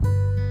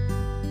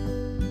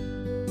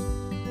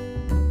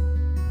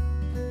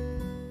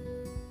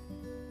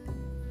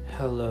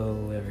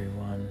Hello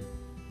everyone,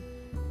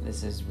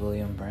 this is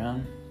William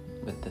Brown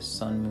with the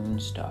Sun, Moon,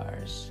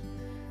 Stars.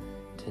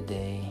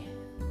 Today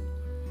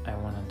I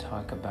want to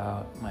talk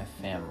about my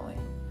family.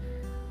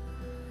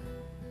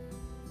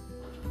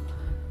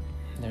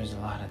 There's a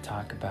lot to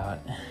talk about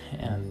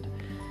and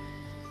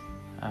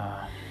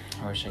I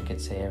wish I could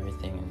say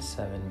everything in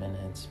 7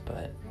 minutes,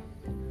 but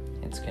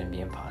it's going to be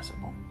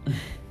impossible.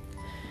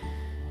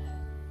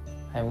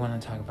 I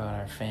want to talk about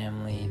our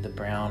family, the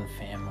Brown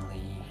family.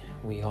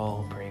 We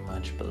all pretty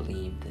much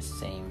believe the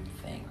same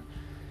thing.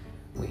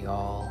 We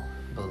all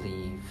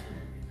believe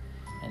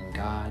in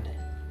God,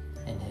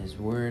 in His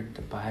Word,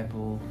 the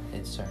Bible.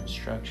 It's our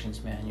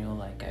instructions manual,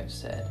 like I've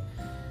said.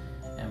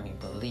 And we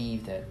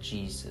believe that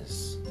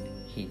Jesus,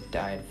 He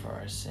died for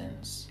our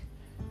sins.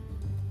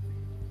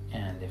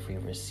 And if we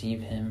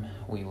receive Him,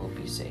 we will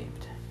be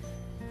saved.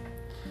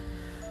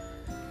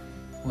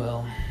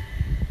 Well,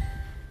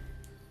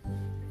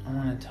 I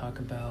want to talk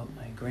about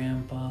my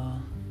grandpa.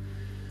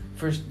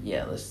 First,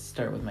 let's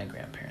start with my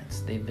grandparents.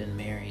 They've been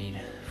married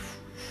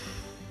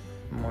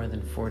more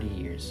than 40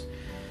 years.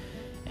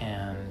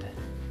 And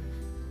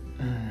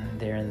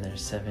they're in their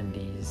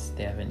 70s.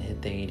 They haven't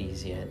hit the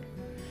 80s yet.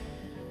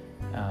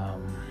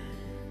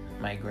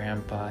 My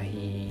grandpa,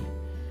 he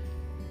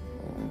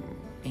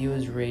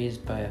was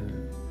raised by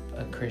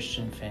a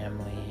Christian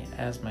family,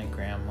 as my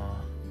grandma.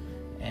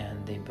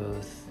 And they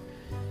both,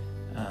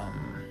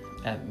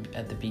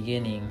 at the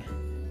beginning,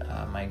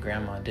 my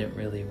grandma didn't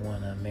really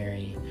want to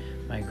marry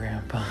my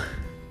grandpa.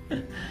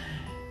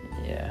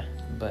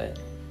 But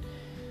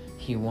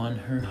he won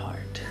her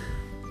heart.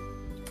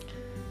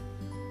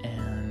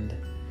 And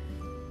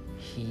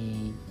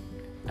he,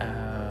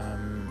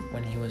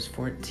 when he was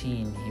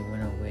 14, he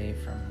went away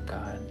from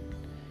God.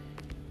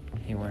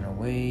 He went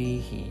away,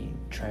 he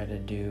tried to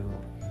do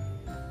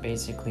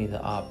basically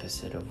the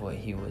opposite of what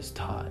he was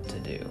taught to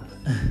do.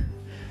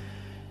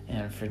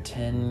 And for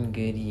 10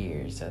 good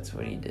years, that's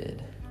what he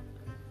did.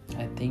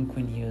 I think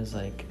when he was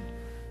like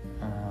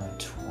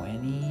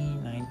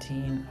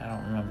 19, I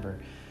don't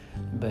remember,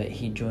 but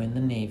he joined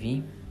the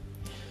Navy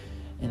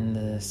in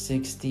the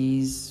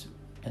 60s,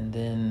 and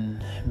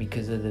then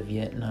because of the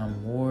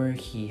Vietnam War,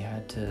 he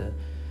had to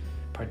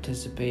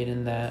participate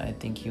in that. I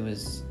think he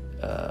was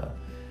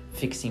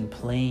fixing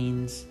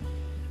planes.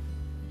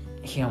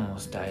 He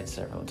almost died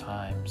several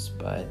times,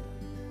 but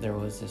there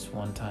was this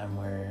one time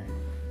where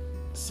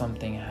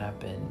something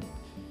happened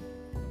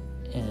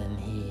and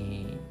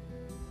he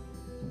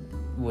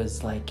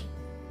was like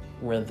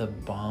where the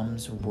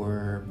bombs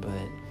were,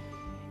 but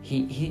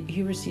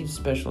he received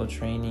special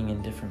training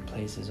in different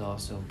places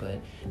also. But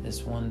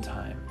this one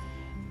time,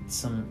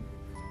 some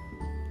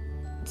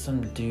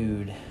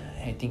dude,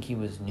 I think he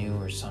was new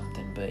or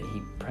something, but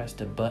he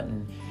pressed a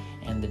button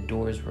and the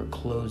doors were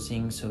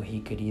closing, so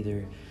he could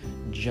either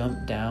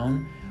jump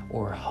down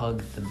or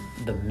hug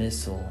the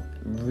missile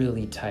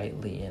really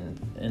tightly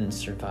and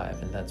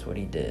survive, and that's what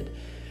he did.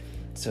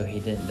 So he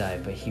didn't die,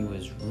 but he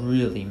was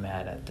really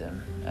mad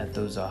at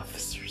those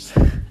officers.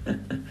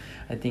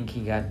 I think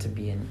he got to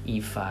be an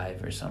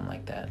E5 or something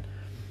like that.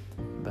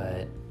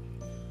 But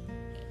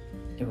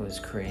it was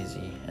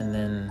crazy. And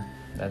then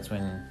that's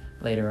when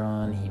later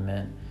on he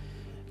met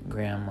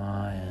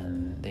Grandma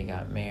and they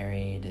got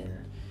married, and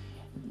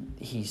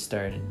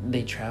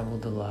they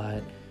traveled a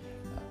lot.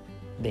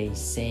 They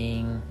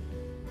sing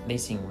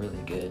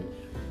really good.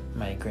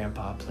 My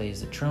grandpa plays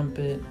the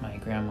trumpet, my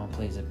grandma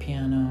plays the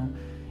piano,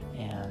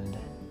 and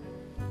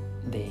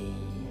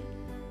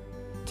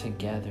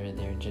together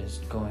they're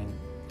just going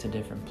to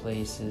different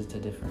places, to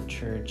different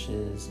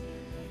churches.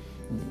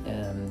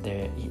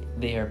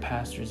 They are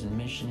pastors and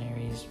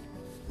missionaries.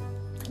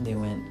 They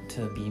went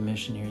to be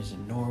missionaries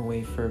in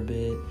Norway for a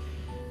bit.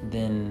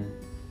 Then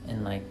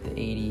in like the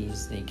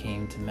 80s, they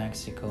came to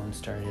Mexico and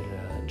started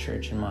a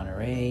church in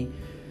Monterrey.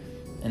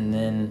 And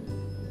then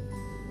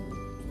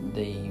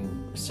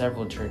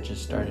several churches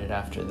started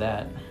after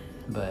that,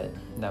 but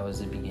that was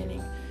the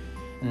beginning.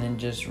 And then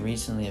just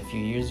recently, a few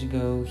years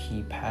ago,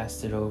 he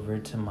passed it over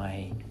to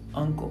my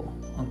Uncle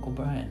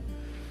Brian.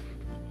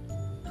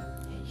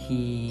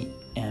 He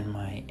and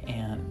my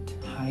Aunt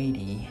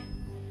Heidi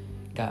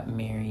got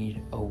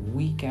married a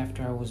week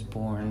after I was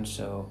born,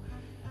 so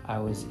I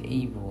was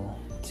able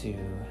to,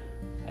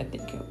 I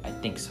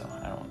think so,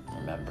 I don't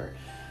remember,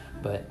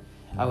 but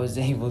I was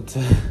able to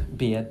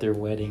be at their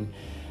wedding,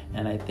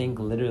 and I think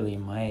literally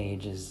my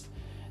age is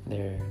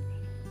their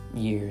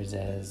years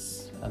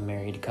as a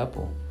married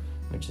couple,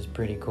 which is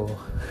pretty cool.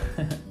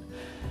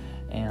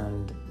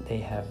 And they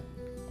have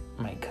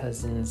my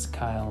cousins,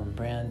 Kyle and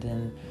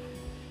Brandon.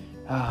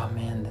 Oh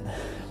man,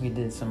 we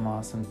did some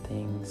awesome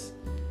things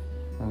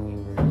when we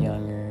were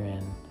younger,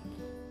 and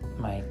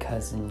my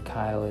cousin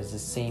Kyle is the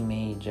same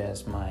age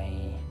as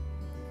my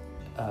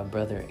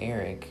brother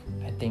Eric.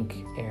 I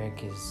think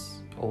Eric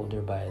is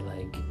older by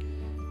like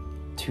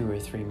 2 or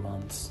 3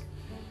 months,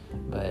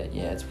 but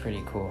yeah, it's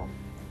pretty cool.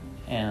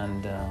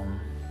 And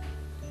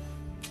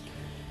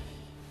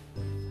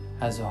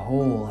as a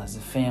whole, as a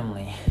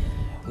family,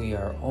 we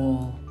are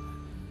all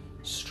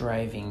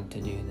striving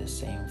to do the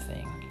same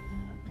thing.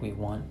 We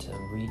want to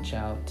reach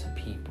out to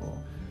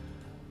people,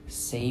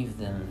 save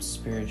them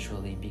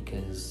spiritually,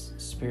 because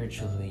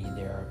spiritually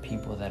there are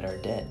people that are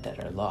dead,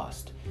 that are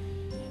lost.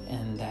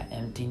 And that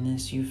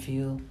emptiness you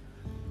feel,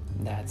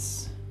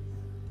 that's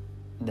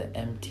the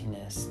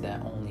emptiness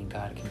that only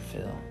God can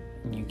fill.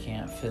 And you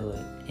can't fill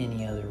it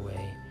any other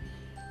way.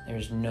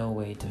 There's no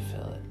way to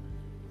fill it.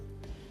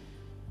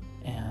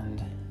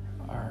 And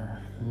our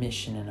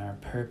mission and our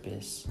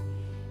purpose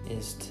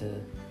is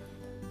to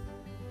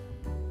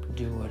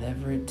do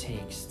whatever it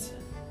takes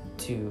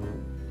to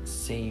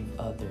save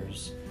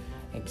others,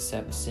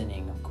 except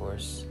sinning, of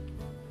course,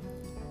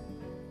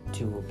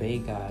 to obey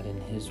God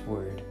and His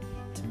word,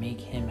 to make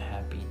Him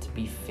happy, to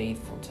be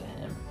faithful to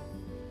Him,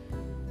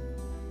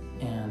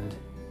 and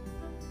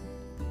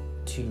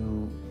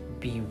to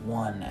be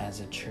one as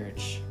a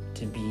church,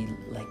 to be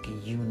like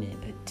a unit,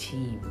 a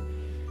team,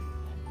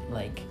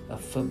 like a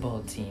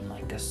football team,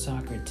 like a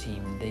soccer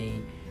team. They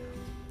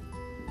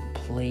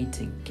play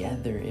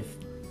together if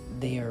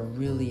they are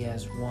really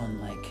as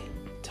one, like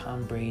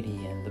Tom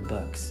Brady and the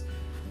Bucks.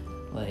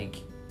 Like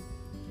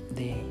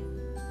they've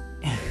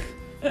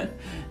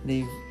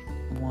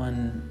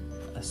won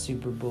a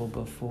Super Bowl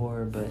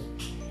before, but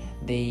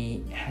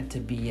they had to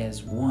be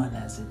as one,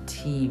 as a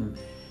team,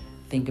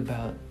 think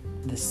about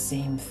the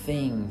same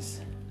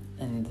things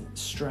and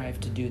strive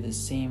to do the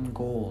same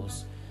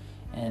goals.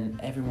 And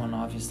everyone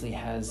obviously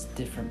has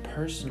different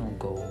personal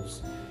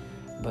goals,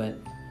 but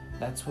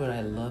that's what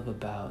I love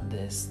about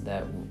this,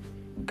 that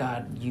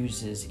God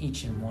uses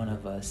each and one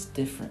of us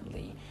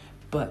differently,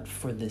 but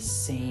for the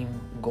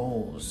same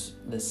goals,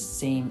 the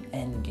same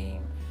end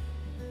game.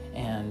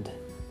 And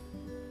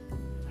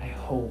I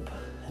hope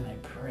and I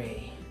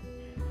pray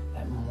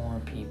that more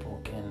people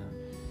can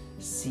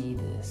see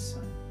this.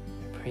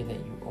 I pray that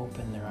you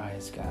open their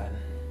eyes, God.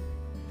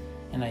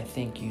 And I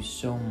thank you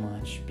so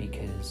much,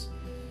 because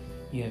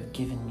you have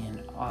given me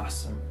an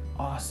awesome,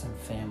 awesome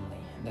family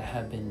that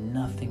have been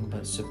nothing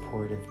but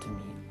supportive to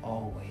me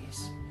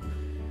always.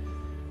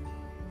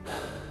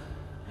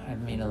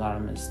 I've made a lot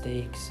of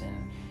mistakes,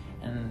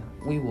 and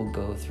we will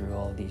go through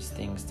all these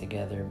things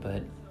together,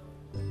 but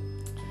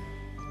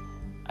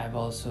I've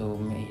also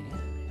made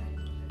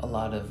a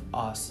lot of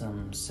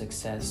awesome,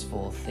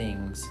 successful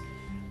things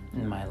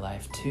in my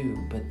life too,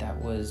 but that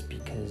was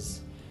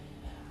because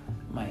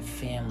of my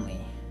family,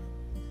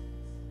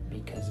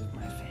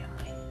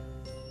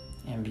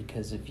 and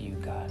because of you,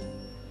 God.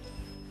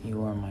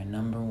 You are my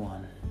number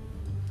one.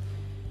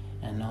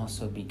 And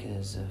also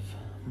because of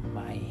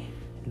my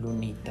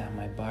Lunita,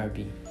 my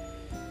Barbie.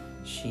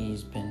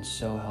 She's been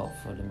so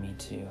helpful to me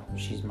too.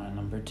 She's my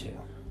number 2.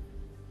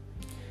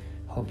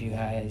 Hope you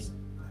guys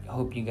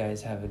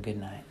have a good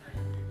night.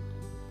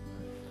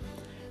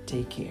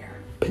 Take care.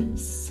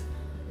 Peace.